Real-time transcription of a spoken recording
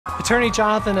Attorney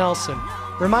Jonathan Elson,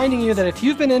 reminding you that if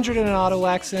you've been injured in an auto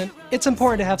accident, it's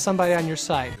important to have somebody on your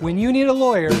side. When you need a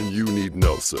lawyer, you need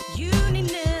Nelson.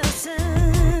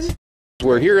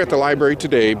 We're here at the library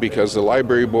today because the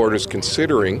library board is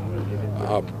considering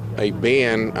a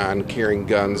ban on carrying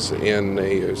guns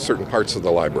in certain parts of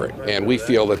the library. And we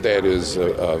feel that that is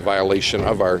a violation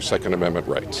of our Second Amendment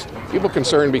rights. People are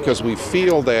concerned because we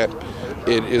feel that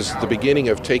it is the beginning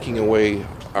of taking away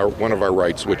one of our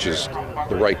rights, which is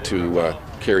the right to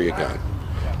carry a gun.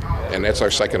 And that's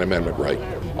our Second Amendment right.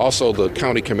 Also, the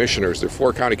county commissioners, there are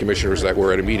 4 county commissioners that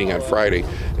were at a meeting on Friday,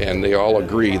 and they all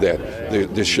agree that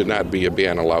this should not be a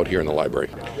ban allowed here in the library.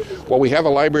 Well, we have a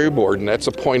library board, and that's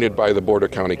appointed by the Board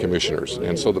of County Commissioners.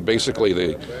 And so basically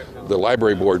the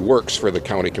library board works for the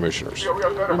county commissioners.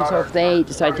 And so if they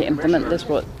decide to implement this,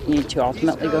 will it need to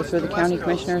ultimately go through the county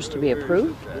commissioners to be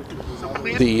approved?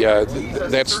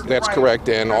 That's correct,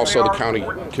 and also the county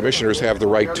commissioners have the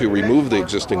right to remove the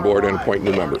existing board and appoint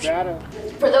new members.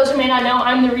 For those who may not know,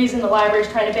 I'm the reason the library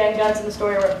is trying to ban guns in the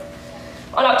story room.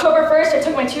 On October 1st, I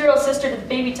took my 2-year-old sister to the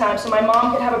baby time so my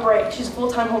mom could have a break. She's a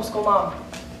full-time homeschool mom.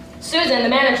 Susan, the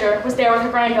manager, was there with her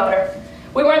granddaughter.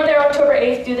 We weren't there October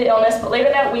 8th due to illness, but later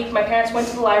that week, my parents went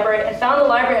to the library and found the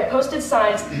library had posted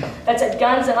signs that said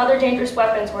guns and other dangerous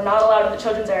weapons were not allowed in the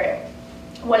children's area.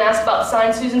 When asked about the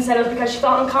signs, Susan said it was because she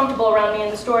felt uncomfortable around me in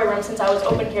the story room since I was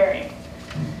open carrying.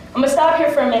 I'm going to stop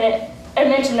here for a minute and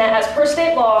mention that as per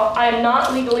state law, I am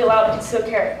not legally allowed to conceal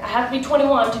carry. I have to be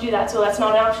 21 to do that, so that's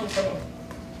not an option for me.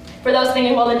 For those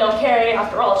thinking, well, then don't carry,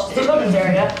 after all, it's just a children's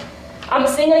area. I'm a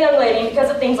single young lady, and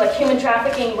because of things like human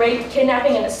trafficking, rape,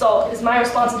 kidnapping, and assault, it is my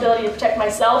responsibility to protect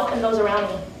myself and those around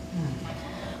me.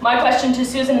 My question to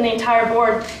Susan and the entire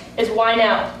board is why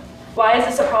now? Why is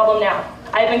this a problem now?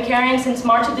 I have been carrying since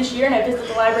March of this year, and I visit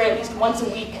the library at least once a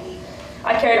week.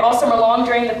 I carried all summer long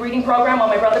during the breeding program while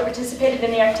my brother participated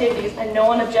in the activities, and no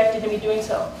one objected to me doing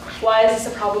so. Why is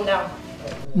this a problem now?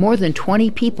 More than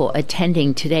 20 people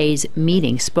attending today's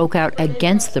meeting spoke out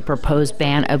against the proposed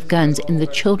ban of guns in the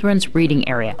children's reading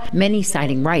area, many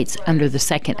citing rights under the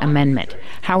Second Amendment.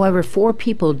 However, 4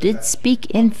 people did speak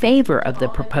in favor of the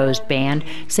proposed ban,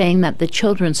 saying that the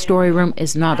children's story room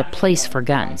is not a place for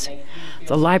guns.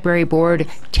 The library board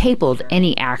tabled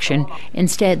any action.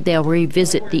 Instead, they'll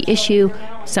revisit the issue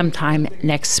sometime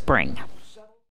next spring.